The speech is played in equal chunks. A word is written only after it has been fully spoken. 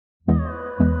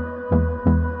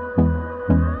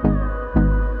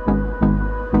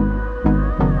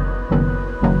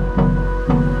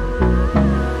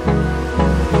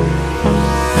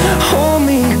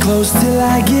close till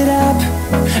I get up.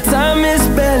 Time is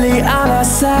barely on our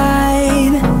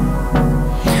side.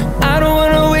 I don't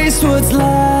wanna waste what's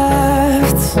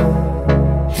left.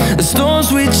 The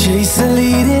storms we chase are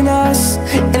leading us,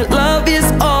 and love is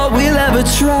all we'll ever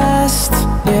trust.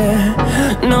 Yeah,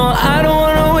 no, I don't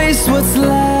wanna waste what's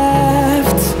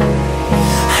left.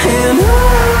 And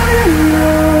on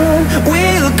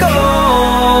we'll go,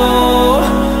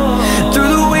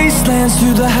 through the wastelands,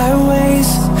 through the highways,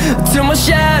 till my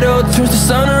shadow turns to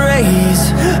sun rays.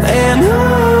 And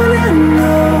on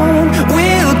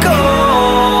we'll go,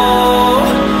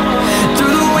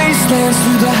 through the wastelands,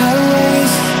 through the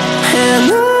highways, and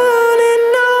on we'll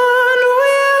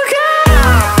go.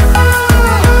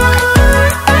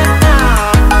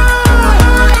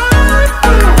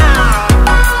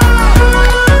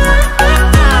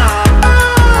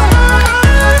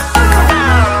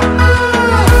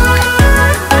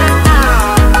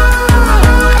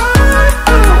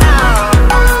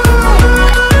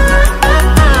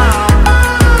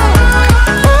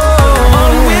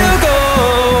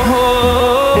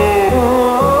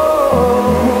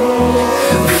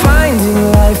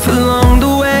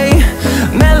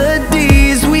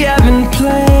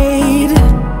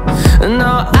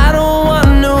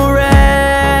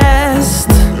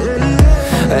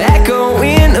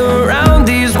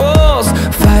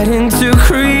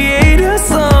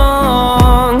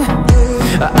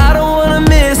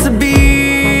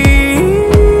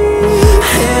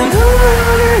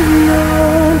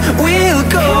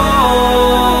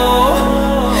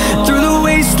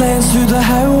 Through the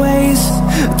highways,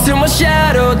 till my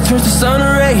shadow turns to sun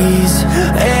rays.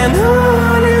 And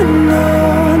on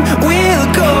we'll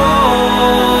go,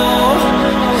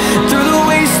 through the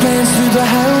wastelands, through the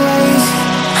highways,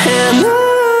 and on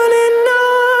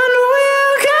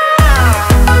we'll go.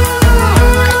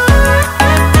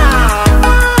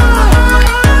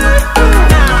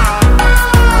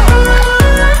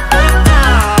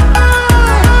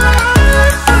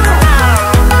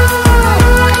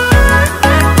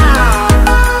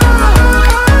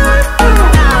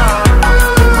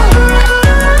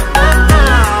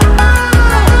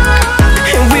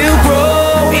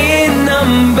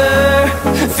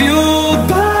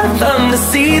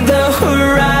 See the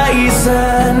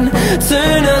horizon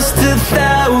turn us to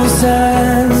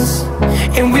thousands,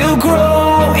 and we'll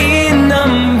grow in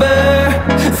number,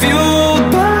 fuel